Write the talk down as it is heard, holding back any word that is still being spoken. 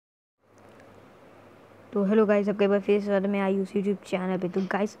तो hello guys, आपके बार फिर से मैं आई उस यूट्यूब चैनल पे। तो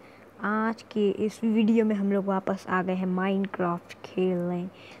गाइस, आज के इस वीडियो में हम लोग वापस आ गए हैं माइनक्राफ्ट खेलने।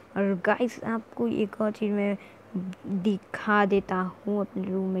 और गाइस, आपको एक और चीज़ मैं दिखा देता हूँ अपने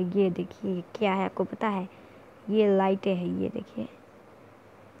रूम में। ये देखिए क्या है, आपको पता है? ये लाइटें हैं, ये देखिए,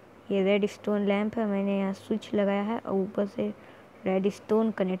 ये रेड स्टोन लैंप है। मैंने यहाँ स्विच लगाया है और ऊपर से रेड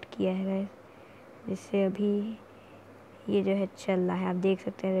स्टोन कनेक्ट किया है गाइस, जिससे अभी ये जो है चल रहा है। आप देख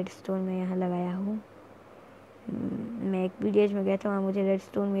सकते हैं रेड स्टोन मैं यहाँ लगाया हूँ। मैं एक विलेज में गया था, वहाँ मुझे रेड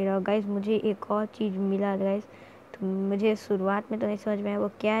स्टोन मिला। और गाइस, मुझे एक और चीज़ मिला गाइस, तो मुझे शुरुआत में तो नहीं समझ में आया वो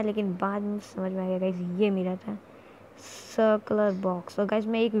क्या है, लेकिन बाद में समझ में आ गया गाइस। ये मिला था सर्कुलर बॉक्स। और गाइस,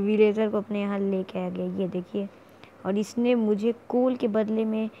 मैं एक विलेजर को अपने यहाँ लेके आ गया, ये देखिए। और इसने मुझे कोल के बदले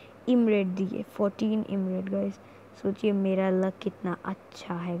में इमरेड दिए, 14 इमरेड गाइस। सोचिए मेरा लक कितना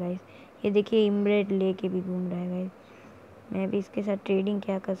अच्छा है गाइस। ये देखिए इमरेड लेके भी घूम रहा है गाइस। मैं भी इसके साथ ट्रेडिंग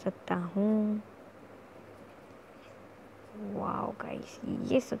क्या कर सकता हूँ। वाओ गाइस,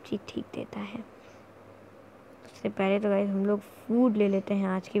 ये सब चीज़ ठीक देता है। उससे पहले तो गाइस हम लोग फूड ले लेते हैं।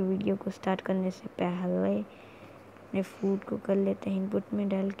 आज के वीडियो को स्टार्ट करने से पहले अपने फूड को कर लेते हैं इनपुट में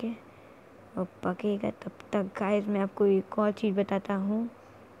डाल के, और पकेगा तब तक। गाइस, मैं आपको एक और चीज़ बताता हूँ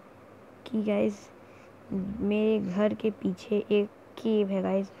कि गाइस, मेरे घर के पीछे एक केव है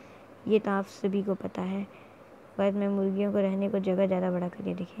गाइस। ये तो आप सभी को पता है। गाइस, मैं मुर्गियों को रहने को जगह ज़्यादा बड़ा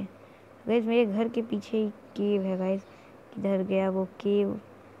करके देखिए गाइस, मेरे घर के पीछे ही केव है गाइस। किधर गया वो केव?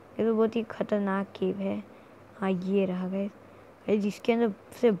 ये तो बहुत ही खतरनाक केव है। हाँ, ये रहा गाइस, जिसके अंदर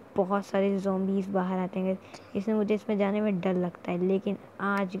से बहुत सारे ज़ॉम्बीज़ बाहर आते हैं गाइस। इसमें मुझे इसमें जाने में डर लगता है, लेकिन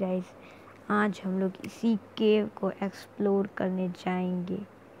आज गाइस, आज हम लोग इसी केव को एक्सप्लोर करने जाएंगे।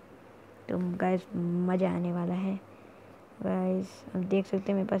 तो गाइस, मज़ा आने वाला है गाइस। अब देख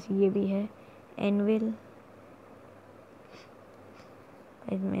सकते हैं मेरे पास ये भी है एनविल।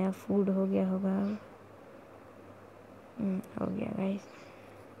 गाइस, मेरा फूड हो गया होगा अब। हो गया गाइस।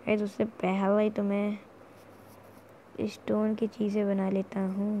 गाइस, उससे पहले ही तो मैं स्टोन की चीज़ें बना लेता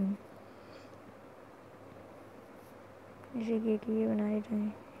हूँ, जैसे कि ये बना लेता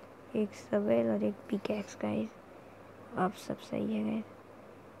हूँ, एक सवेल और एक पिकैक्स गाइस। अब सब सही है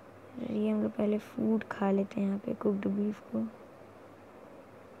गाइस। ये हम लोग पहले फूड खा लेते हैं यहाँ पे, कुक्ड बीफ को।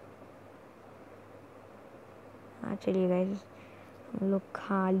 हाँ चलिए गाइस, हम लोग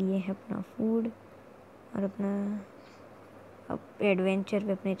खा लिए हैं अपना फूड और अपना अब एडवेंचर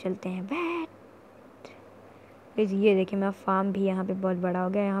पे अपने चलते हैं। बैठ गाइस, ये देखिए मेरा फार्म भी यहाँ पे बहुत बड़ा हो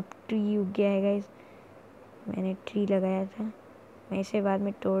गया। यहाँ ट्री उग गया है गाइस। मैंने ट्री लगाया था, मैं इसे बाद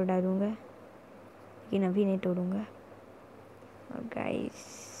में तोड़ डालूँगा, लेकिन अभी नहीं तोड़ूँगा। और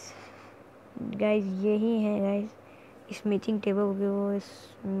गाइस गाइस यही है गाइस स्मिथिंग टेबल के वो इस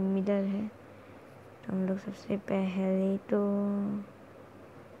मिडल है। तो हम लोग सबसे पहले तो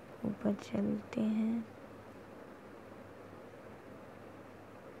ऊपर चलते हैं।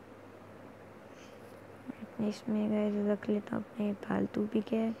 इसमें गाइस रख लेता हूँ अपने फालतू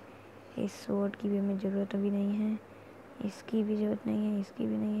पिकैक्स। इस स्वॉर्ड की भी हमें ज़रूरत अभी नहीं है, इसकी भी ज़रूरत नहीं है, इसकी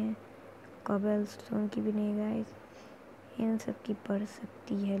भी नहीं है, कॉबलस्टोन की भी नहीं है गाइस। इन सब की पड़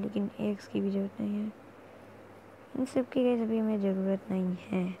सकती है, लेकिन एग्स की भी ज़रूरत नहीं है। इन सब की गाइस अभी हमें ज़रूरत नहीं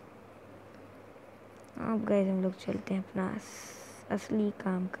है। अब गाइस हम लोग चलते हैं अपना असली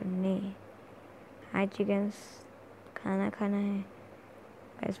काम करने। हाय चिकन्स, खाना खाना है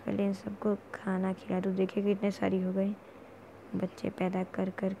गाइस। पहले इन सबको खाना खिला दो। देखिए कितने सारी हो गई बच्चे पैदा कर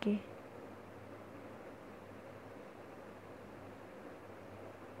करके।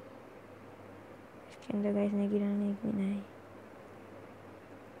 इसके अंदर गाइस नहीं गिराना एक भी नहीं।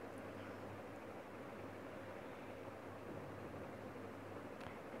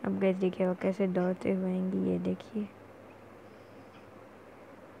 अब गाइस देखिए वो कैसे दौड़ते हुए आएंगी, ये देखिए।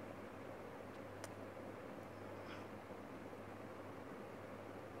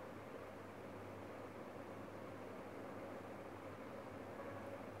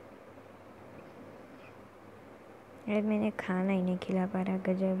 यार मैंने खाना ही नहीं खिला पा रहा,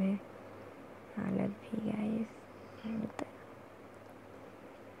 गजब है हालत भी गाइस।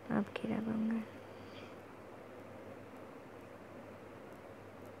 अब खिला पाऊंगा।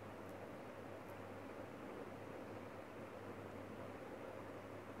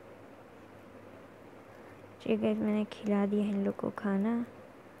 ठीक है, मैंने खिला दिया इन लोग को खाना,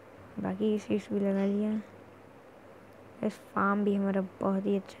 बाकी सीड्स भी लगा लिया। इस फार्म भी हमारा बहुत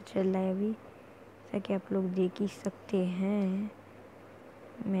ही अच्छा चल रहा है अभी, जैसा कि आप लोग देख ही सकते हैं।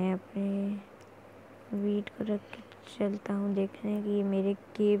 मैं अपने वीट को रख के चलता हूँ देखने कि ये मेरे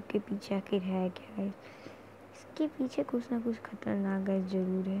केव के पीछे आखिर है क्या है। इसके पीछे कुछ ना कुछ खतरनाक गाइस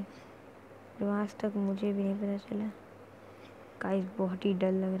ज़रूर है, जो आज तक मुझे भी नहीं पता चला। गाइस बहुत ही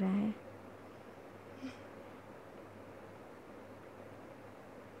डर लग रहा है।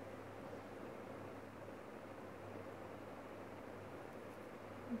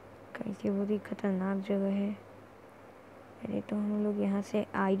 ये बहुत ही खतरनाक जगह है। पहले तो हम लोग यहाँ से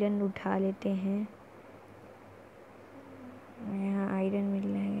आयरन उठा लेते हैं। यहाँ आयरन मिल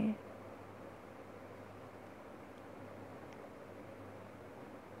रहा है।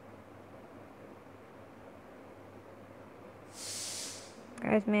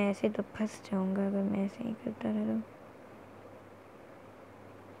 गाइस मैं ऐसे तो फंस जाऊंगा अगर मैं ऐसे ही करता रहा तो।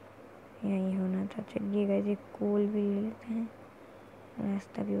 यही होना था। चलिए गाइस एक कोल भी ले लेते हैं,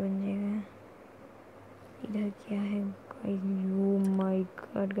 रास्ता भी बन जाएगा। इधर क्या है guys? Oh my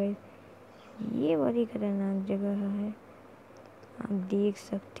God guys, ये बहुत ही खतरनाक जगह है, आप देख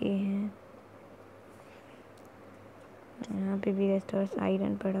सकते हैं। यहाँ पे भी गाइस थोड़ा सा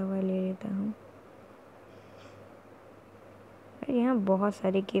आयरन पड़ा हुआ ले लेता हूँ। यहाँ बहुत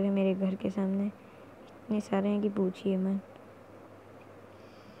सारे केव है मेरे घर के सामने, इतने सारे हैं कि पूछिए मत।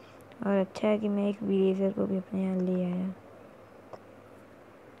 और अच्छा है कि मैं एक विलेजर को भी अपने यहाँ ले आया।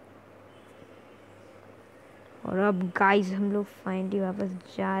 और अब गाइस हम लोग फाइनली वापस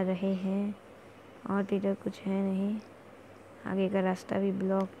जा रहे हैं, और तो इधर कुछ है नहीं। आगे का रास्ता भी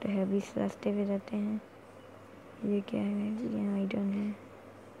ब्लॉक्ड है, अभी इस रास्ते पे जाते हैं। ये क्या है गाइस? यहाँ आयरन है।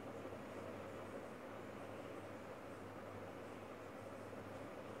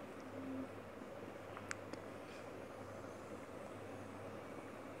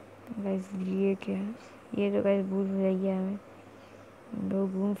 गाइस ये क्या है? ये तो गाइस भूल भुलैया है।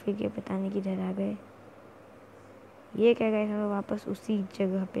 लोग घूम फिर के पता नहीं किधर आ गए। ये क्या गाइस, हम लोग वापस उसी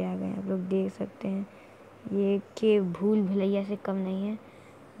जगह पे आ गए। आप लोग देख सकते हैं ये के भूल भुलैया से कम नहीं है।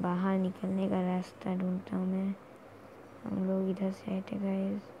 बाहर निकलने का रास्ता ढूंढता हूँ मैं। हम लोग इधर से आए थे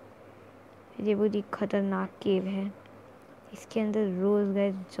गाइस। ये बहुत ही खतरनाक केव है, इसके अंदर रोज़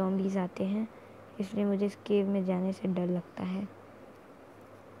गाइस ज़ॉम्बीज़ आते हैं, इसलिए मुझे इस केव में जाने से डर लगता है।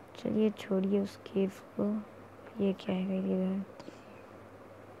 चलिए छोड़िए उस केव को। ये क्या है गाइस?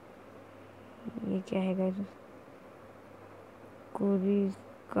 ये क्या है गाइस? कोई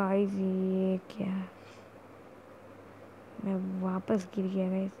गाइस ये क्या? मैं वापस गिर गया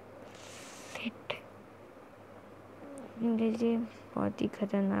गाइस। शिट। ये बहुत ही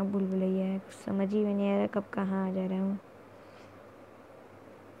खतरनाक भूलभुलैया है, कुछ समझ ही में नहीं आ रहा कब कहाँ आ जा रहा हूँ।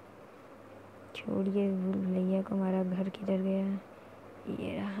 छोड़िए भूलभुलैया को, हमारा घर किधर गया?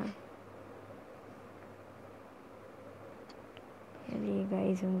 ये रहा। चलिए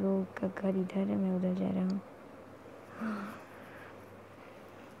गाइस हम लोग का घर इधर है, मैं उधर जा रहा हूँ।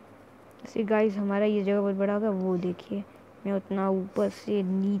 जैसे गाइस हमारा ये जगह बहुत बड़ा होगा, वो देखिए मैं उतना ऊपर से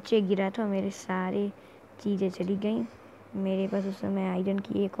नीचे गिरा था, मेरे सारे चीज़ें चली गई। मेरे पास उस समय आयरन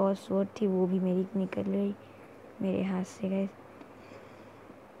की एक और स्वॉर्ड थी, वो भी मेरी निकल गई मेरे हाथ से गाइस।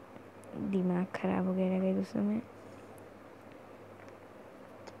 दिमाग ख़राब हो गया गाइस उस समय।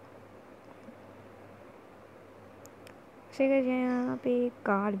 गाइस यहाँ पे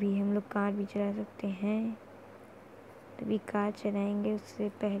कार भी है, हम लोग कार भी चला सकते हैं। तभी कार चलाएंगे उससे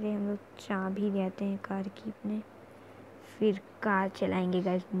पहले हम लोग चाबी ले आते हैं कार की अपने, फिर कार चलाएंगे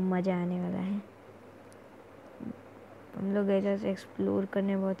गाइस, मज़ा आने वाला है। हम लोग ऐसा से एक्सप्लोर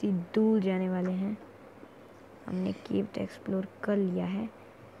करने बहुत ही दूर जाने वाले हैं। हमने केव तो एक्सप्लोर कर लिया है,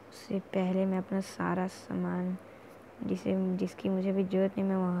 उससे पहले मैं अपना सारा सामान जिसकी मुझे भी ज़रूरत नहीं,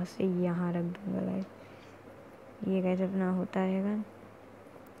 मैं वहाँ से यहाँ रख दूँगा गाइस। ये गाइस अपना होता रहेगा।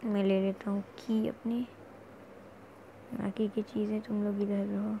 मैं ले लेता हूँ की अपनी, बाकी की चीज़ें तुम लोग इधर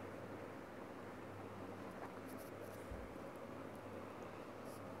रहो।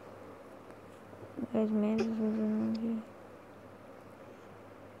 गाइस मैं सोच रहा हूँ कि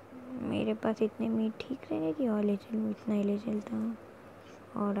मेरे पास इतने मीट ठीक रहेंगे कि और ले चलूँ? इतना ही ले चलता हूँ,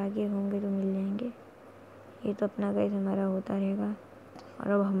 और आगे होंगे तो मिल जाएंगे। ये तो अपना गाइस हमारा होता रहेगा। और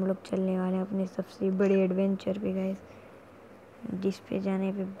अब हम लोग चलने वाले हैं अपने सबसे बड़े एडवेंचर पे गाइस, जिस पे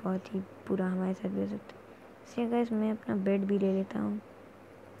जाने पे बहुत ही बुरा हमारे साथ भी हो सकता है। इसलिए गाइस मैं अपना बेड भी ले लेता हूँ।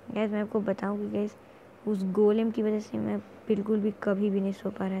 गाइस मैं आपको बताऊँ कि गाइस उस गोलेम की वजह से मैं बिल्कुल भी कभी भी नहीं सो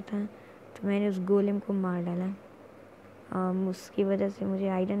पा रहा था, तो मैंने उस गोलेम को मार डाला। उसकी वजह से मुझे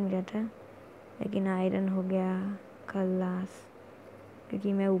आयरन मिला था, लेकिन आयरन हो गया खलास,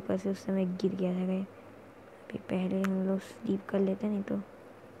 क्योंकि मैं ऊपर से उस समय गिर गया था गाइस। अभी पहले हम लोग स्लीप कर लेते, नहीं तो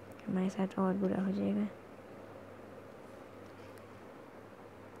हमारे साथ और बुरा हो जाएगा।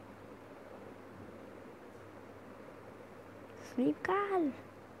 स्लीप कर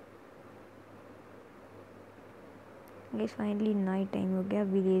गाइस। फाइनली नाइट टाइम हो गया,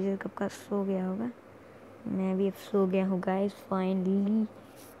 विलेजर कब का सो गया होगा, मैं भी अब सो गया हूँ गाइस फाइनली।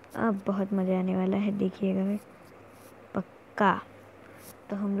 अब बहुत मज़ा आने वाला है, देखिएगा गाइस पक्का।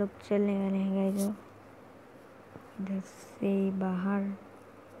 तो हम लोग चलने वाले हैं गाइस इधर से बाहर।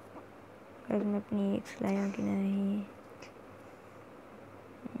 गाइस मैं अपनी एक लाया कि नहीं,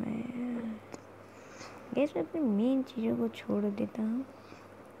 मैं गैस मैं अपनी मेन चीज़ों को छोड़ देता हूँ।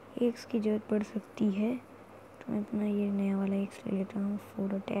 एक्स की ज़रूरत पड़ सकती है तो मैं अपना ये नया वाला एक्स ले लेता हूँ,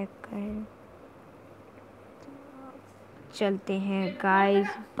 4 अटैक का है। चलते हैं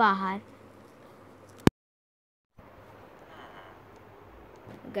गाइस बाहर।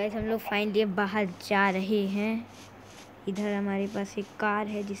 गाइस हम लोग फाइनली बाहर जा रहे हैं। इधर हमारे पास एक कार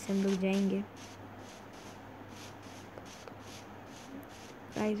है जिससे हम लोग जाएंगे।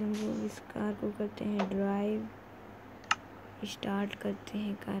 गाइस हम लोग इस कार को करते हैं ड्राइव, स्टार्ट करते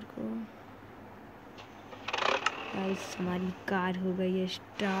हैं कार को। गाइस हमारी कार हो गई है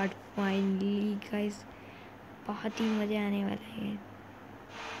स्टार्ट फाइनली। गाइस बहुत ही मज़ा आने वाला है।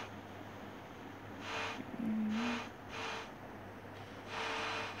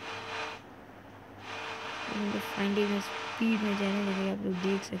 फाइनली में स्पीड में जाने लगे, आप लोग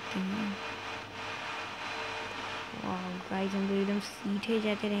देख सकते हैं। वाह गाइस हम लोग एकदम सीधे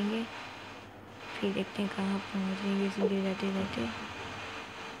जाते रहेंगे, फिर देखते हैं कहाँ पहुँचेंगे सीधे जाते जाते।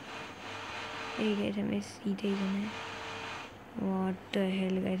 ठीक है हमें सीधे ही जाना है। व्हाट द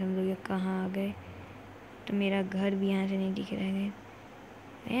हेल गाइस हम लोग ये कहाँ आ गए। तो मेरा घर भी यहाँ से नहीं दिख रहा है।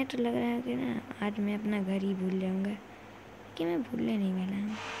 मैं तो लग रहा है कि ना आज मैं अपना घर ही भूल जाऊँगा, कि मैं भूलने नहीं वाला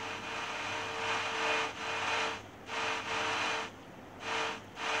हूँ।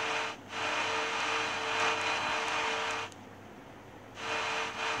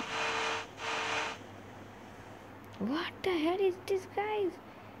 What the hell is this guys?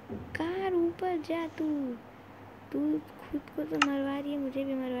 Car ऊपर जा तू खुद को तो मरवा रही है, मुझे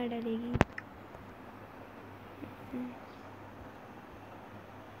भी मरवा डालेगी।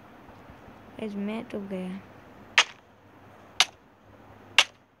 गाइस मैं तो गया।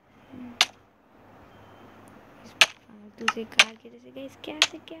 इस फालतू से कार की वजह से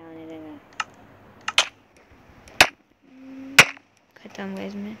गाइस क्या होने लगा। खत्म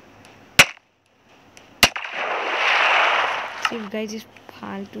गाइस मैं सिर्फ गाइस इस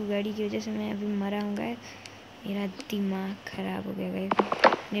फालतू गाड़ी की वजह से मैं अभी मरा हूँ गाइस। मेरा दिमाग ख़राब हो गया गाइस।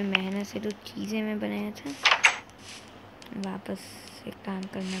 इतनी मेहनत से तो चीज़ें मैं बनाया था, वापस से काम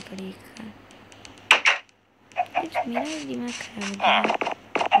करना पड़ेगा। मेरा दिमाग ख़राब हो गया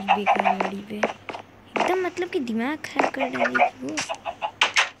उस बेकार गाड़ी पे, एकदम मतलब कि दिमाग ख़राब कर डाली थी वो।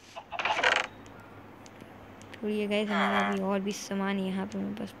 थोड़ी गाइस हमारा अभी और भी सामान यहाँ पे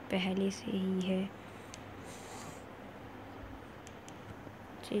मेरे पास पहले से ही है।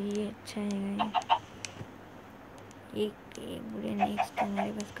 चलिए अच्छा है गाइस, एक बुरे नेक्स्ट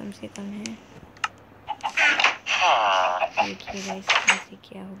हमारे पास कम से कम है। देखिए गाइस कैसे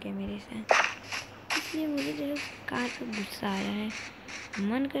क्या हो गया मेरे साथ। इसलिए मुझे जो कार का गुस्सा आ रहा है,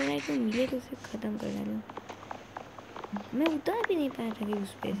 मन कर रहा है कि मिले तो उसे ख़त्म कर डालूँ। मैं उतर भी नहीं पा रहा था कि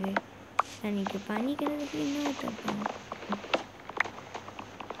उस पे से यानी कि पानी के अंदर भी ना उतर पाऊँ।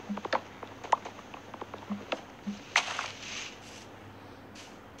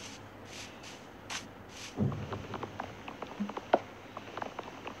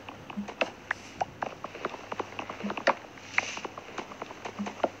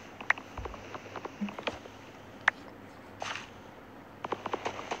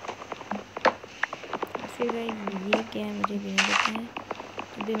 ये क्या है मुझे भी नहीं पता है।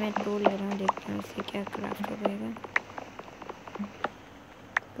 अभी मैं तोड़ ले रहा हूँ, देखता हूँ इससे क्या क्राफ्ट हो जाएगा।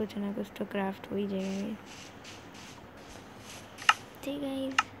 कुछ ना कुछ तो क्राफ्ट हो ही जाएगा। ठीक है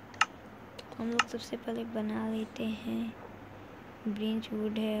हम लोग सबसे पहले बना लेते हैं। ब्रेंच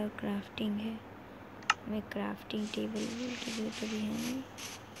वुड है और क्राफ्टिंग है। हमें क्राफ्टिंग टेबल की जरूरत अभी है नहीं।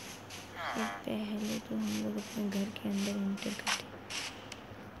 पहले तो हम लोग अपने घर के अंदर एंटर करते हैं।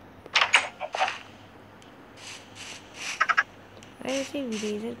 वैसे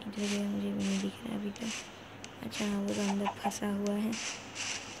विलेजर की जगह मुझे भी नहीं दिख रहा अभी तक। अच्छा हाँ वो तो अंदर फंसा हुआ है,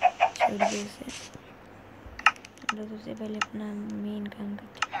 छोड़ दे उसे। हम लोग सबसे पहले अपना मेन काम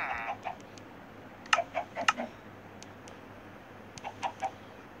करते हैं।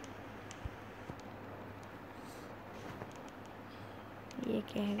 ये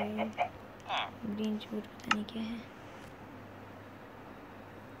क्या है भाई, ग्रीन चूट पता नहीं क्या है।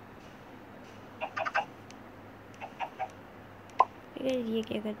 ये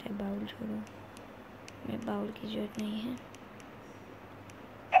क्या करता है, बाउल छोड़ो, मैं बाउल की जरूरत नहीं है।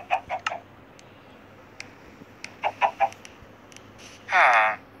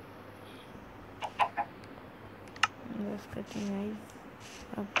 बस करते हैं गाइस,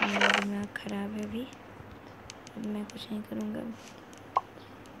 अब मेरा दिमाग ख़राब है अभी। अब मैं कुछ नहीं करूँगा।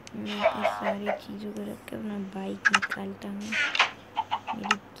 मैं अपनी सारी चीज़ों को रख कर अपना बाइक निकालता हूँ।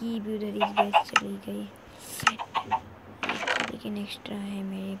 मेरी की भी उधर ही गैस चली गई। लेकिन एक्स्ट्रा है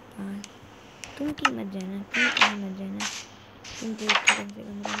मेरे पास। तुम की मत जाना, तुम कहीं मत जाना, तुम तो कम से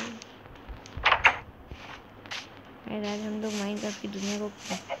कम रहो। आज हम लोग माइनक्राफ्ट की दुनिया को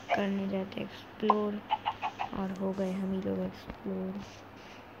करने जाते हैं एक्सप्लोर, और हो गए हम ही लोग explore.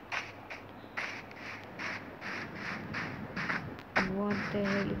 What the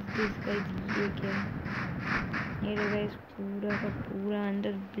hell is this guys, ये क्या है? ये तो गाइस पूरा का पूरा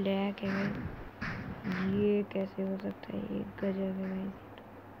अंदर ब्लैक है गाइस, ये कैसे हो सकता है? ये गजब है गाइस।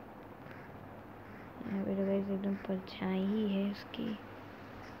 यहाँ पे तो गाइस एकदम परछाई ही है उसकी।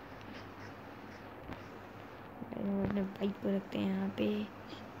 हम अपने बाइक को रखते हैं यहाँ पे,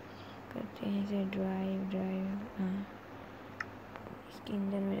 करते हैं इसे ड्राइव। हाँ, इसके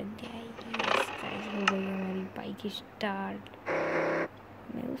अंदर में रख दिया है। गाइस हो गई हमारी बाइक स्टार्ट।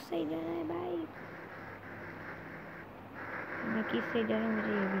 मैं उस साइड जा रहा है बाइक, मैं किस साइड जा रहा हूँ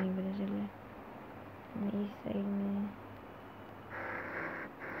मुझे ये भी नहीं पता चल रहा है। मैं इस साइड में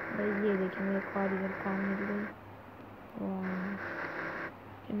भाई, ये देखिए मेरे कार इधर कार मिल गई। वाह,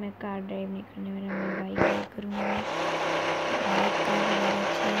 फिर मैं कार ड्राइव नहीं करने वाला, मैं बाइक ड्राइव करूँगा। बाइक कार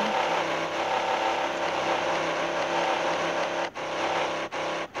अच्छी है।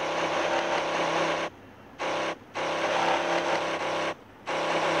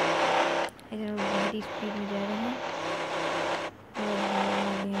 इधर बहुत ही स्पीड में जा रहे हैं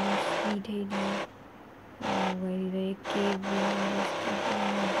और सीधे इधर एक केव भी है,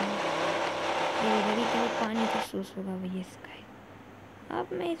 पानी का सोर्स होगा भैया इसका। अब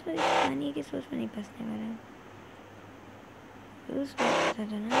मैं इस पानी के सोर्स में नहीं फंसने वाला, उस बात पता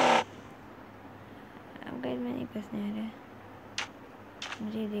था ना। अब गाइस मैं नहीं फंसने वाला,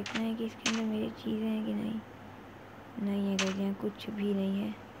 मुझे देखना है कि इसके अंदर मेरी चीज़ें हैं कि नहीं। नहीं है गाइस, यहाँ कुछ भी नहीं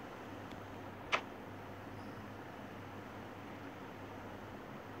है।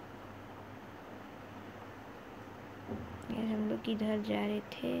 हम लोग किधर जा रहे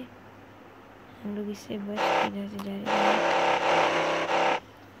थे? हम लोग इससे बच किधर से जा रहे थे?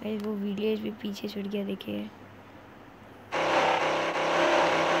 वो विलेज भी पीछे छूट गया, देखिए।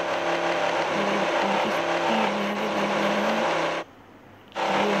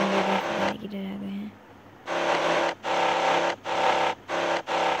 किधर आ गए हैं?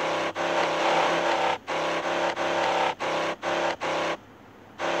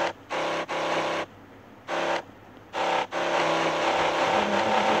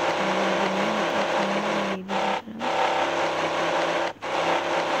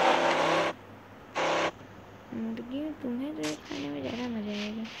 तुम्हें तो खाने में ज़्यादा मज़ा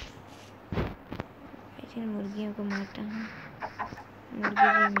आएगा। ऐसे मुर्गियों को मारता हूँ, मुर्गी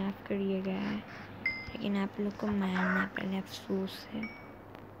भी माफ़ करिएगा, लेकिन आप लोग को मारना पड़े, अफसोस है।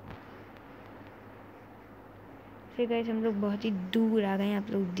 फिर गाइस हम लोग बहुत ही दूर आ गए, आप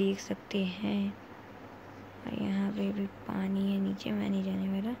लोग देख सकते हैं। और यहाँ पे भी पानी है, नीचे मैं नहीं जाने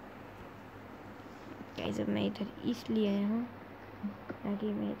वाला गाइस। अब मैं इधर इसलिए आया हूँ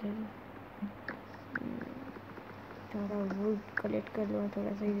ताकि मैं इधर थोड़ा वुड कलेक्ट कर लूँ,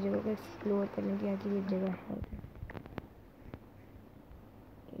 थोड़ा सा इस जगह को एक्सप्लोर करने की आखिर एक जगह है।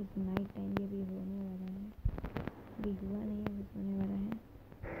 इस नाइट टाइम ये भी होने वाला है, अभी हुआ नहीं है, बस होने वाला है।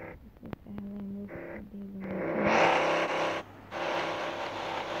 इससे पहले हम लोग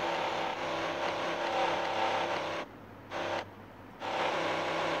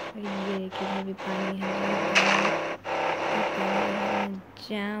ये देखिए अभी पानी है,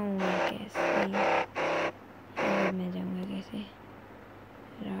 जाऊँगा कैसे? मैं जाऊँगा कैसे?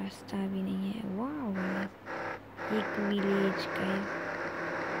 रास्ता भी नहीं है। वाह, एक विलेज का है,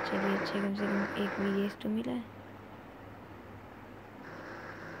 चलिए अच्छा, कम से कम एक विलेज तो मिला।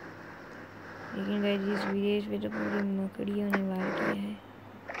 लेकिन गाइस इस विलेज पे तो पूरी मकड़ियों ने वार किया है।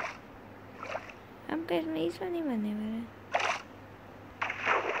 अब गाइस मैं इस नहीं बनने वाला।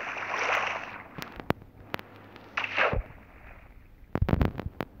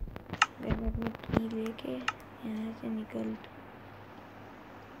 मैं अपनी की लेके यहाँ से निकल।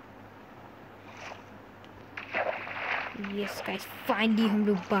 यस गाइस, फाइनली हम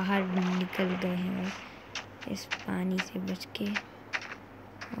लोग बाहर निकल गए हैं इस पानी से बच के।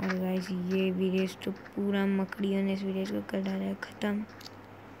 और गाइस ये विलेज तो पूरा मकड़ियों ने इस विलेज को कर डाला है ख़त्म।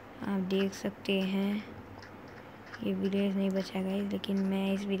 आप देख सकते हैं ये विलेज नहीं बचा गाइस, लेकिन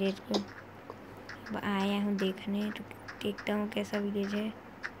मैं इस विलेज को अब आया हूँ देखने, तो देखता हूँ कैसा विलेज है,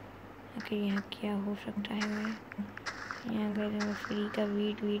 आखिर यहाँ क्या हो सकता है। यहाँ गए हमें फ्री का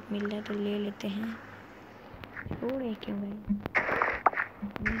वीट मिल रहा है तो ले लेते हैं। छोड़े क्यों भाई,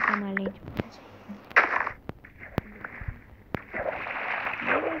 नहीं कमा ले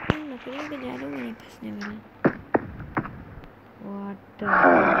मकड़ियों के जालों में नहीं फंसने वाला। What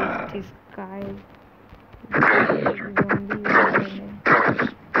is this guy?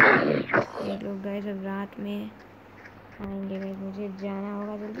 ये लोग गए सब रात में आएंगे, मुझे जाना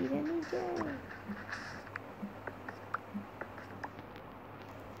होगा, जल्दी से नीचे।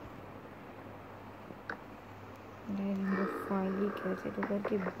 कैसे तो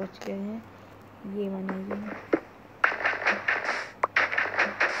करके बच गए हैं। ये बनाइए।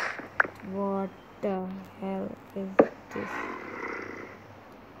 What the hell is this?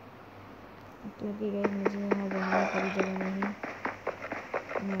 मतलब कि गाइस मुझे यहाँ रहने का भी जगह नहीं है।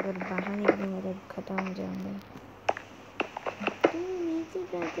 मैं अगर बाहर निकलूँगा तो खत्म हो जाऊँगा। तुम नीचे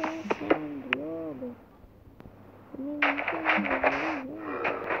जाते हैं सैंड लोग, तुम्हें नीचे नहीं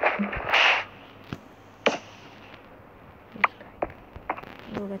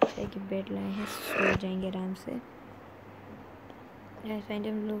लोग। अच्छा है कि बेड लाए हैं, सो जाएंगे आराम से। फाइनली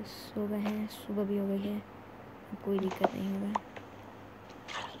हम लोग सो गए हैं, सुबह भी हो गई है, कोई दिक्कत नहीं होगा।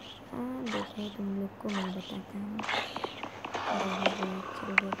 हाँ देखिए तुम लोग को मैं बताता हूँ।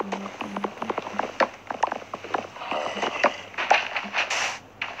 चल गया तुम लोग का यहाँ पे।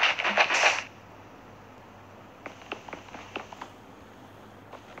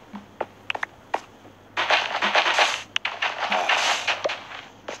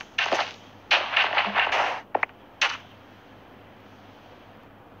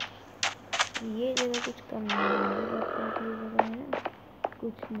 ये जगह कुछ कम नहीं है, मुझे लगता है कि ये जगह है ना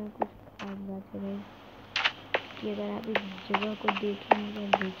कुछ खास बात है कि अगर आप इस जगह को देखेंगे तो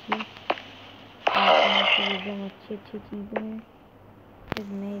देखिए एकदम अच्छी चीज़ें हैं। फिर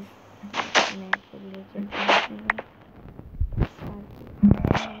मैं इस मैप को ले चलता हूँ।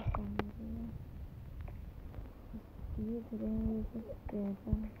 ये सब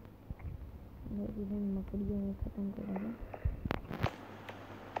कैसा मकड़ियों में ख़त्म करेगा।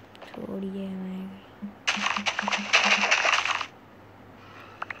 छोड़िए हमें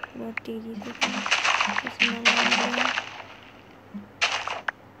बहुत तेज़ी से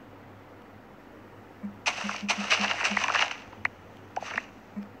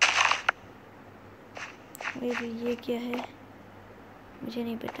ये क्या है मुझे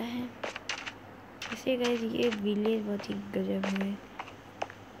नहीं पता है। ऐसे गाइस ये विलेज बहुत ही गजब है,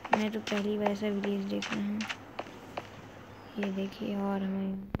 मैं तो पहली बार ऐसा विलेज देख रहा हूँ। ये देखिए और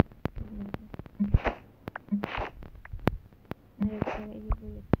हमें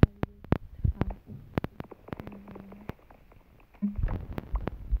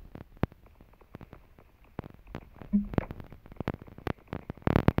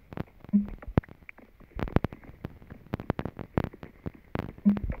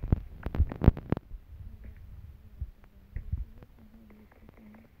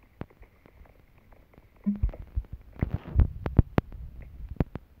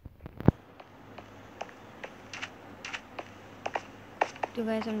तो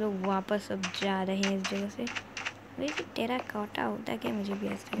गाइस हम लोग वापस अब जा रहे हैं इस जगह से। वैसे टेराकोटा होता क्या, मुझे भी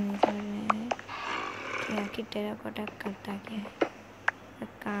ऐसा नहीं समझ में आया है कि आखिर टेराकोटा करता क्या है, और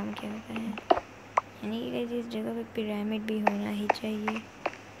काम क्या होता है। यानी कि गाइस इस जगह पे पिरामिड भी होना ही चाहिए,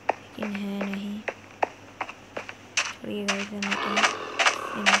 लेकिन है नहीं। छोड़िए गाइस, हमें क्या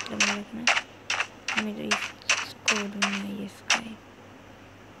ये मतलब नहीं रखना, हमें तो इसको ढूंढना है। इसका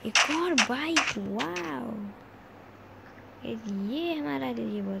एक और बाइक, वाओ ये हमारा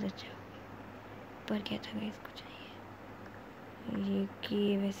लिए बहुत अच्छा होगा। पर क्या था गाइस, कुछ नहीं है। ये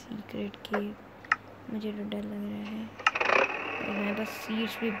केव है, सीक्रेट केव, मुझे तो डर लग रहा है। और मेरे पास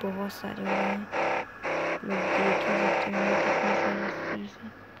सीट्स भी बहुत सारे हुए हैं, लोग देख ही सकते हैं कितने सारे सीट्स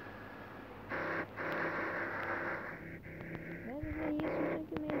हैं।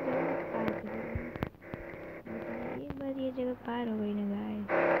 एक बार ये जगह पार हो गई ना गाइस,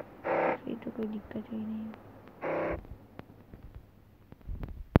 फिर तो कोई दिक्कत ही नहीं।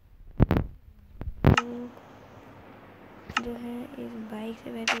 जो है इस बाइक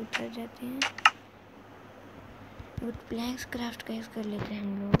से बैठे उतर जाते हैं। वुड प्लैंक्स क्राफ्ट कैसे कर लेते हैं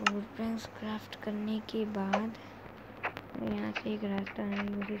हम लोग। वुड प्लैंक्स क्राफ्ट करने के बाद यहाँ से एक रास्ता आने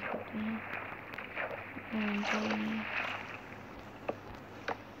की कोशिश करते हैं।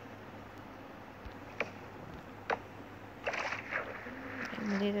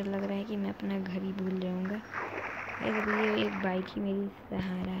 मुझे तो लग रहा है कि मैं अपना घर ही भूल जाऊँगा। ये एक बाइक ही मेरी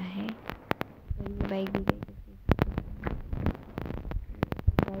सहारा है, तो ये बाइक भी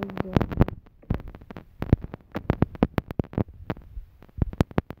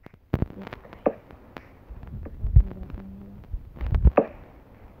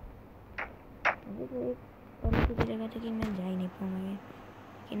जगह था कि मैं जा ही नहीं पाऊँगा,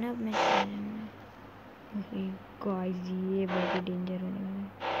 लेकिन अब मैं चला जाऊँगा। गाइस ये बहुत ही डेंजर होने वाला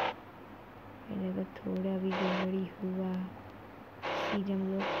है। अगर थोड़ा भी गड़बड़ी हुआ सीधे हम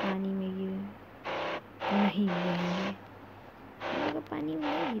लोग पानी में गिरे, नहीं गिरेंगे हम लोग पानी में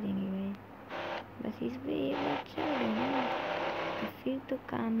नहीं गिरेंगे गाइस। बस इस पे एक बार चल गए ना तो फिर तो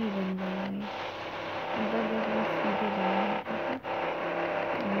काम ही बन जाएगा। सीधे जाना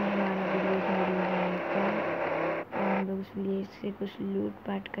हमारा विलेज में हम लोग इसलिए इससे कुछ लूट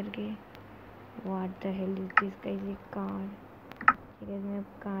पाट करके। What the hell is this guys, ये कार। ठीक है, मैं अब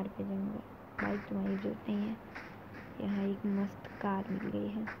कार पे जाऊँगा। बाइक तुम्हारी जरूरत नहीं है। यहाँ एक मस्त कार मिल गई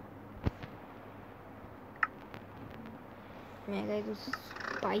है। मैं गाइस उस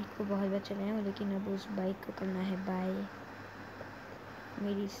बाइक को बहुत बार चलाया हूँ, लेकिन अब उस बाइक को करना है बाय।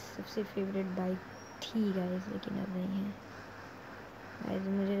 मेरी सबसे फेवरेट बाइक थी गाइस, लेकिन अब नहीं है गाइस।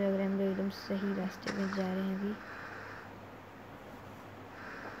 मुझे लग रहा है हम लोग एकदम सही रास्ते पे जा रहे हैं अभी।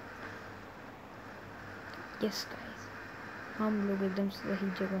 यस गाइस, हम लोग एकदम सही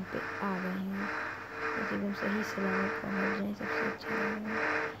जगह पे आ गए हैं। बस एकदम सही सलामत पहुंच जाए, सबसे अच्छा रहेगा।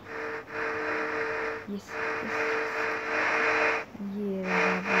 यस यस, ये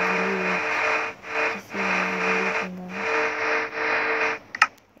रहा विलेज जिसे मैं विलेज दूंगा।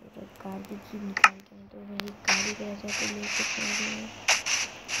 तो कार की की निकाल के तो मेरी गाड़ी का जाके लेके चला गया।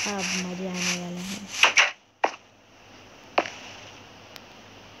 अब मजा आने वाला है।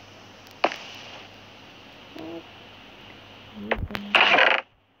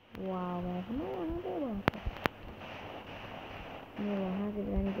 वाह मैं वहाँ से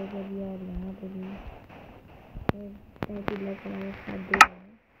जाने का कर दिया और यहाँ पे भी लग हमारे साथ दे रहे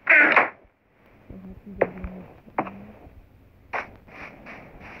हैं। बहुत ही ज़्यादा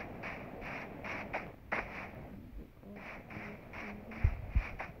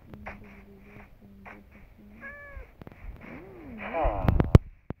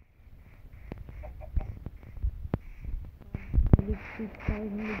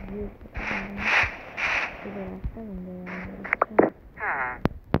रास्ता बन गया है।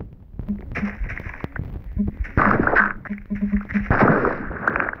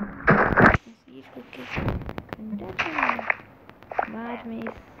 बाद में इस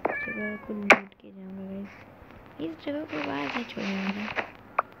जगह को लूट के जाऊंगा गाइस। इस जगह को बाद नहीं छोड़ने वाला।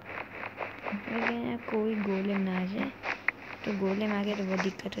 अगर यहाँ कोई गोलेम ना आ जाए, तो गोलेम आ गए तो बहुत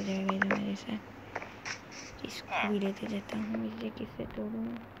दिक्कत हो जाएगा इधर मेरे साथ। इसको भी लेते जाता हूँ। इसे किससे तोड़ूँ?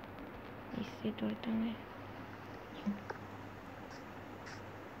 इससे तोड़ता हूँ।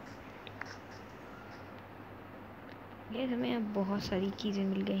 ये हमें अब बहुत सारी चीज़ें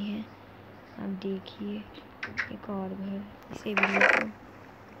मिल गई हैं। आप देखिए, एक और घर, इसे भी लेते हैं।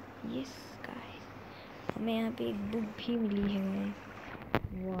 यस गाइस, हमें यहाँ पे एक बुक भी मिली है गाइस।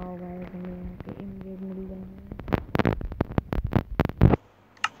 वाह गाइस, हमें यहाँ पे इमेज मिल गए हैं।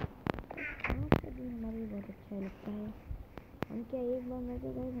 आज का दिन हमारे बहुत अच्छा लगता है। हम क्या एक बार में तो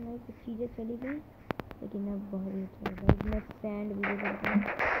गाइस हमारी कुछ चीज़ें चली गई, लेकिन अब बहुत ही अच्छा लगा। मैं सैंड भी ले सकता हूँ।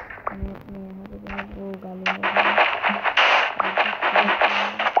 मैं अपने यहाँ पे गाइस वो डालूंगा।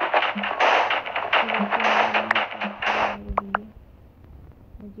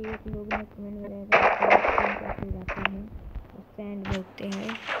 मुझे एक लोग ने कमेंट कराया था कैसे जाते हैं और सैंड भोगते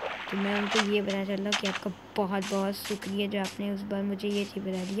हैं, तो मैं उनको ये बताना चाहता हूँ कि आपका बहुत बहुत शुक्रिया जो आपने उस बार मुझे ये चीज़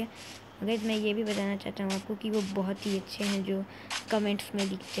बता दिया। अगर मैं ये भी बताना चाहता हूँ आपको कि वो बहुत ही अच्छे हैं जो कमेंट्स में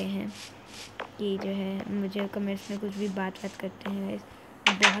लिखते हैं, कि जो है मुझे कमेंट्स में कुछ भी बात करते हैं गाइस।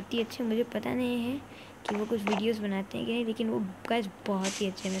 बहुत ही अच्छे, मुझे पता नहीं है कि वो कुछ वीडियोस बनाते हैं कि नहीं, लेकिन वो गाइस बहुत ही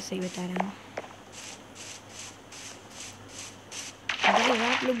अच्छे, मैं सही बता रहा हूँ। अगर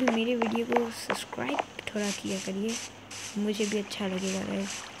आप लोग भी मेरे वीडियो को सब्सक्राइब थोड़ा किया करिए, मुझे भी अच्छा लगेगा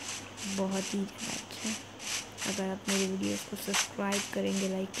गाइस, बहुत ही ज़्यादा अच्छा। अगर आप मेरे वीडियोस को सब्सक्राइब करेंगे,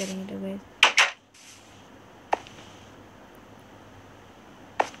 लाइक करेंगे तो गाइस।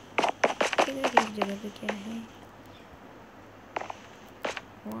 इस जगह पे क्या है?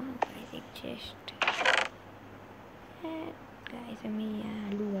 वहाँ गाइस एक चेस्ट है गाइस। हमें यहाँ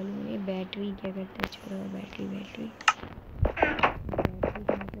आलू ये बैटरी क्या करते हैं, छोड़ो बैटरी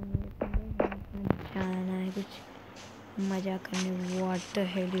जाना है कुछ मज़ा करने। What the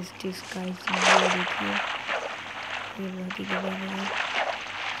hell is this guys, ये देखिए, ये बहुत ही गलत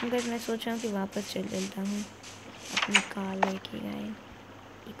है। बस मैं सोच रहा हूँ कि वापस चलता हूँ अपनी कार लेके गाइस।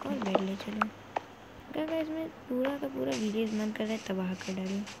 एक और बेड ले चलो। अगर गाइस मैं पूरा का पूरा विलेज मन कर रहा है तबाह कर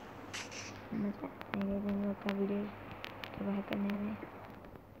डालूँ। मज़ा आएगा हम लोग का विलेज तबाह करने में।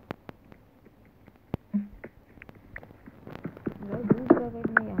 दूसरा गाइस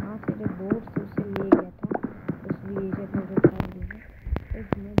मैं यहाँ से जो बोट से उसे ले गया था उस विलेजर को जो कर दिया,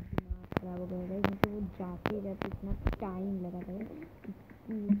 इसमें दिमाग खराब हो गया गाइस। मुझे वो जाते इतना टाइम लगा था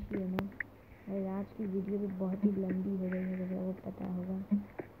पूछिए ना। और आज की वीडियो भी बहुत ही लंबी हो गई है, जैसे वो पता होगा।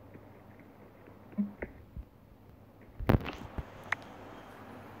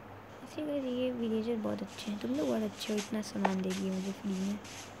 ऐसे गाइस ये विलेजर बहुत अच्छे हैं, तुम लोग बहुत अच्छे हो, इतना सामान दे दिए मुझे फ्री में।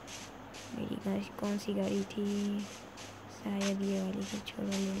 मेरी गाड़ी कौन सी गाड़ी थी? शायद ये वाली थी, छोड़ो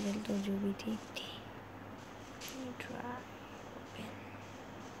लेवल तो जो भी थी।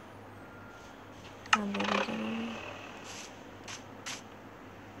 हाँ बोलो चलेगी।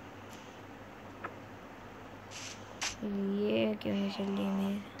 चल रही है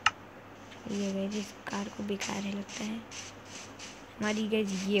मेरे। ये गई इस कार को बेकार है लगता है हमारी। गई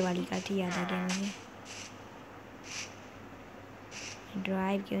ये वाली कार थी, याद आ गया मुझे।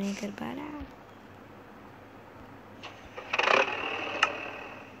 ड्राइव क्यों नहीं कर पा रहा?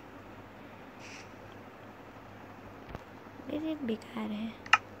 मेरे बेकार है,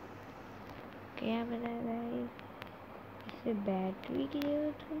 क्या पता है इससे बैटरी की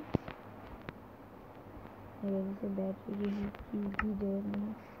जरूरत है। इसे बैटरी की जरूरत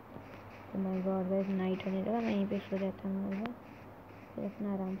नहीं। तो माय गॉड गाइस, नाइट होने लगा। मैं यहीं पे सो जाता हूँ, फिर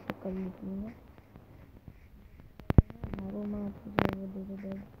अपना आराम से कल निकलूँगा। मारो मार वो दे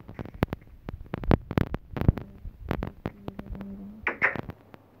दे।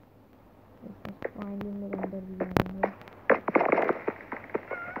 फाइनली मेरे अंदर भी आ रहा है।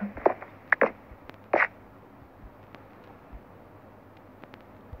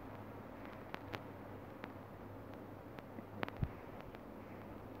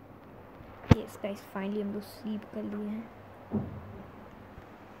 यस गाइस, फाइनली हम लोग स्लीप कर लिए हैं।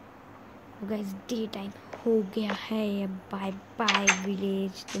 गाइस डे टाइम हो गया है। बाय बाय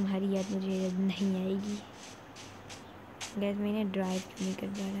विलेज, तुम्हारी याद मुझे नहीं आएगी। गाइस मैंने ड्राइव क्यों नहीं कर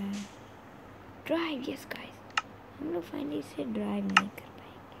पा रहा है? ड्राइव, यस गाइस, हम लोग फाइनली इसे ड्राइव नहीं कर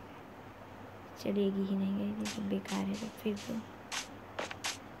पाएंगे। चलेगी ही नहीं गाइस, ये सब बेकार है। तो फिर तो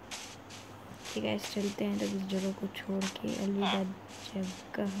ठीक है, चलते हैं तब इस जगह को छोड़ के। अलविदा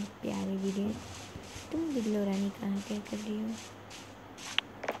जगह प्यारे विलेज। तुम बिल्लो रानी कहाँ क्या कर रही हो?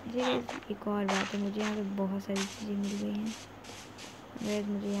 एक और बात है, मुझे यहाँ पे बहुत सारी चीज़ें मिल गई हैं।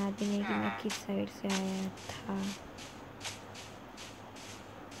 वैसे मुझे याद भी नहीं कि मैं किस साइड से आया था।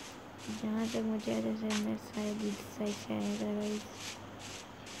 जहाँ तक मुझे याद है मैं शायद इस साइड से आया था गाइस।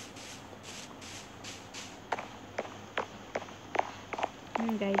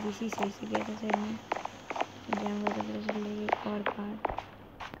 गाइस इसी साइड से गया था शायद मैं। जाऊँगा तो पता चल जाएगा एक और कार।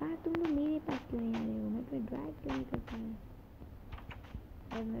 कहाँ तुम लोग मेरे पास क्यों नहीं आ रहे हो? मैं तो ड्राइव क्यों नहीं कर पा रहा?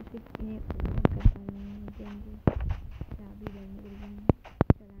 और मैं सिर्फ इन्हें कर पा रहा हूँ। मुझे चाबी लगने के लिए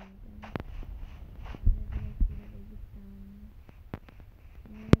चलाने का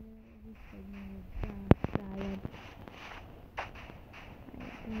शायद।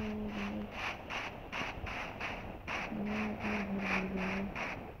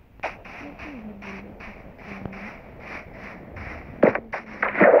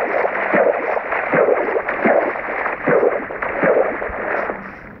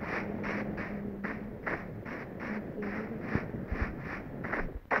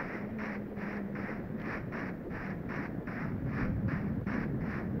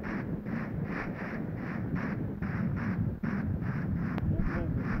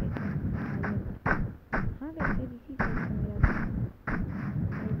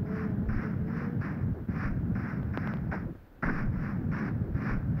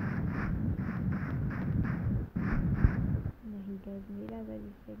 मेरा घर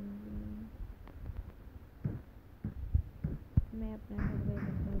इस साइड में नहीं है। मैं अपना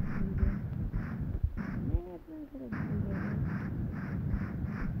घर भूल गया। मैं अपना घर भूल गया।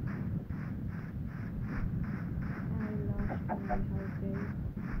 I lost my house guys.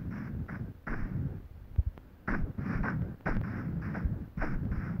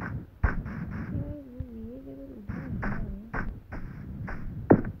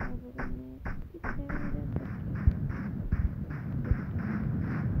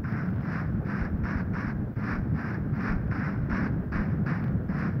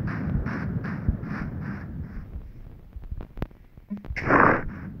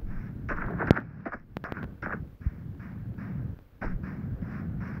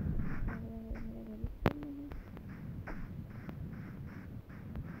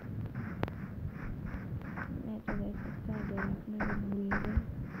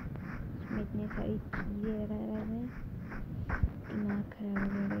 इतनी सारी चीज़ें लगाया है, दिमाग खराब हो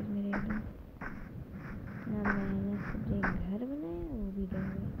गया मेरे एकदम। ना मैंने खुद एक घर बनाया, वो भी डर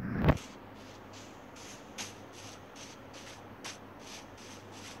गया।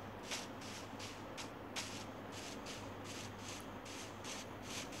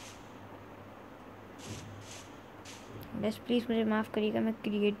 बस प्लीज़ मुझे माफ़ करिएगा, मैं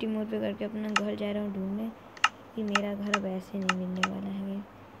क्रिएटिव मोड पे करके अपना घर जा रहा हूँ ढूंढने। कि मेरा घर वैसे नहीं मिलने वाला है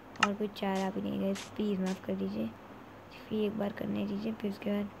और कोई चारा भी नहीं है। प्लीज़ माफ़ कर दीजिए, फिर एक बार करने दीजिए, फिर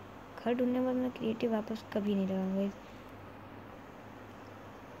उसके बाद घर ढूंढने के बाद मैं क्रिएटिव वापस कभी नहीं लगाऊंगा।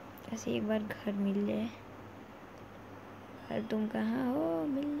 ऐसे एक बार घर मिल जाए। घर तुम कहाँ हो?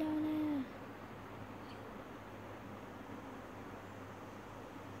 मिल जाओ ना।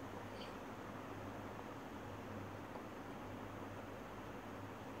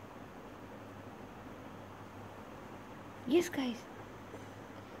 यस गाइस,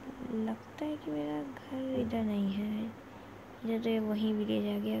 लगता है कि मेरा घर इधर नहीं है, इधर तो वहीं विलेज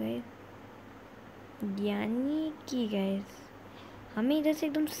आ गया गाइस। यानी कि गाइस हमें इधर से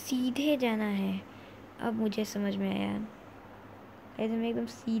एकदम सीधे जाना है। अब मुझे समझ में आया गाइस, हमें एकदम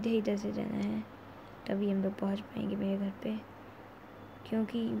सीधे इधर से जाना है, तभी हम लोग पहुँच पाएंगे मेरे घर पे।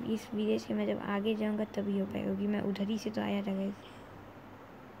 क्योंकि इस विलेज के मैं जब आगे जाऊंगा तभी हो पाएगा, क्योंकि मैं उधर ही से तो आया था गाइस।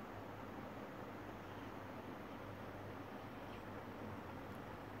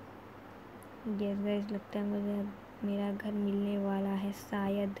 यस गाइस, लगता है मुझे अब मेरा घर मिलने वाला है,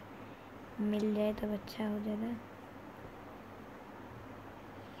 शायद मिल जाए तब अच्छा हो जाएगा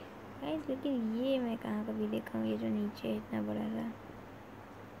गाइस। लेकिन ये मैं कहाँ कभी देखा हूँ, ये जो नीचे है इतना बड़ा सा,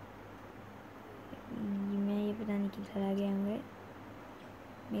 मैं ये पता नहीं किधर आ गया हूँ।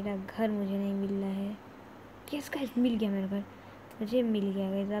 मेरा घर मुझे नहीं मिल रहा है। यस गाइस, मिल गया मेरा घर, मुझे मिल गया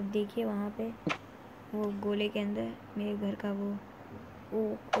गाइस। आप देखिए वहाँ पे वो गोले के अंदर मेरे घर का वो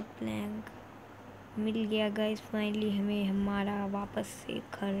ओक प्लैंक मिल गया गाइस। फाइनली हमें हमारा वापस से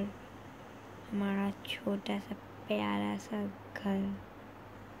घर, हमारा छोटा सा प्यारा सा घर,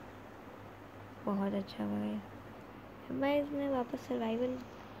 बहुत अच्छा हुआ है। मैं इसमें वापस सर्वाइवल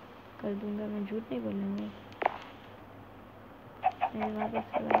कर दूंगा, मैं झूठ नहीं बोलूँगा, मैं वापस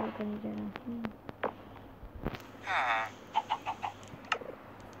सर्वाइवल करने जा रहा हूँ।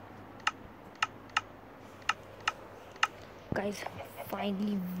 गाइस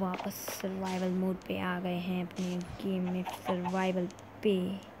फाइनली वापस सर्वाइवल मोड पे आ गए हैं अपने गेम में, सर्वाइवल पे।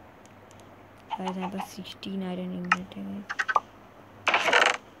 गाइस यहाँ पर 16 आयरन इंगोट है गाइस।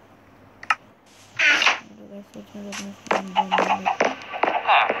 सोच में अपना फोन बना लेते हैं।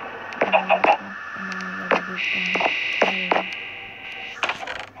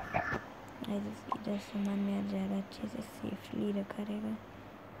 इधर सामान में ज़्यादा अच्छे से सेफली रखा रहेगा।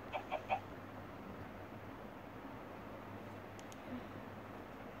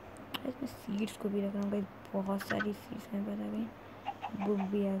 इसमें सीड्स को भी रखा हूँ गाइस, बहुत सारी सीड्स मेरे पास आ गई। बुक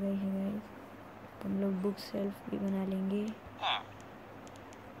भी आ गई है गाइस, तो हम लोग बुक शेल्फ भी बना लेंगे।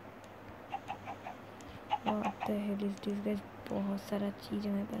 What the hell is this guys, बहुत सारा चीज़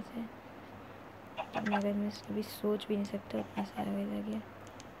हमारे पास है, अगर मैं अभी सोच भी नहीं सकता उतना सारा गाइस आ गया।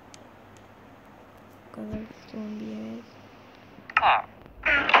 कलर स्टोन भी है,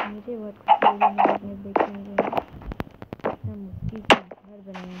 मुझे बहुत खुशी हुई देखने में इतना मुश्किल से घर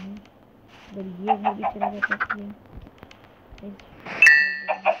बनाया है, अगर ये घर भी चला जाता है।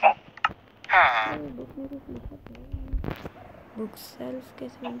 बुक में कुछ लिखा था, बुक सेल्फ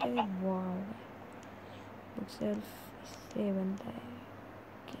कैसे बनता है? वाह, बुक सेल्फ इससे बनता है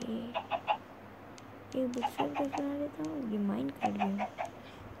कि एक बुक सेल्फ कैसे बना लेता हूँ। ये माइंड कार्ड भी है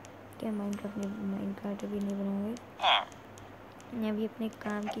क्या? माइंड कार्ड अभी नहीं बनाऊंगा, मैं अभी अपने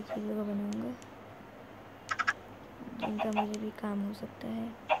काम की चीज़ों को बनाऊंगा जिनका मुझे भी काम हो सकता है।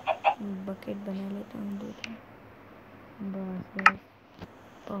 बकेट बना लेता हूँ 2-3, बस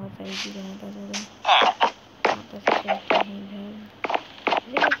बहुत सारी चीज़ें मेरे पास हो गई। वापस चलते हैं घर।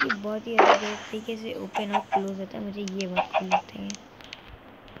 देखो ये बहुत ही अलग तरीके से ओपन और क्लोज होता है, मुझे ये बहुत कूल लगता है।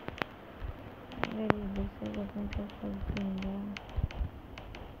 अगर ये दूसरे को अपने साथ कर दूँगा,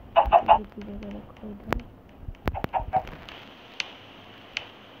 चीज़ों को रखो इधर।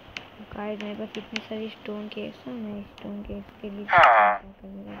 गाइस मेरे पास इतनी सारी स्टोन केक्स हैं, मैं स्टोन केक्स के लिए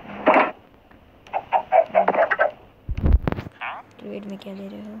ट्रेड में क्या दे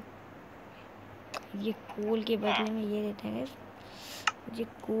रहे हो? ये कोल के बदले में ये देते हैं। मुझे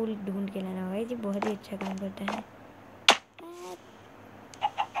कोल ढूंढ के लाना होगा, ये बहुत ही अच्छा काम करता है।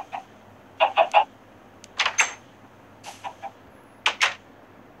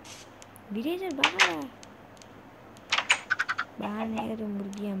 विलेजर बाहर आ, बाहर नहीं है तो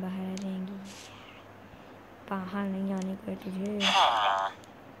मुर्गियाँ बाहर आ जाएंगी। बाहर नहीं आने का तुझे,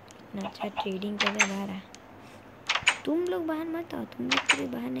 इतना अच्छा ट्रेडिंग कर रहा है। बाहर आ, तुम लोग बाहर मत आओ, तुम लोग को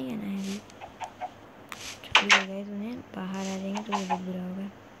बाहर नहीं आना है अभी। छोड़िए गाइस, उन्हें बाहर आ जाएंगे तो ये बहुत बुरा होगा।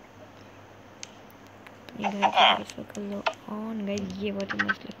 अपने घर की लाइट्स को कर लो ऑन गाइस, ये बहुत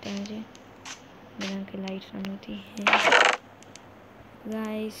मस्त लगता है मुझे बिना के लाइट्स ऑन होती हैं।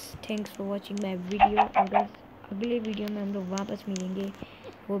 Guys thanks for watching my video, और अगले वीडियो में हम लोग वापस मिलेंगे,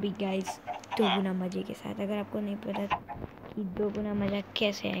 वो भी गाइस 2 गुना मज़े के साथ। अगर आपको नहीं पता कि 2 गुना मज़ा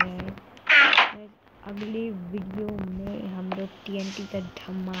कैसे आएगा, अगले वीडियो में हम लोग TNT का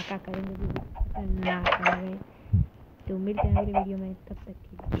धमाका करेंगे, जो खतरनाक है। तो मिलते हैं अगले वीडियो में, तब तक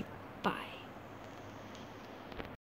के लिए।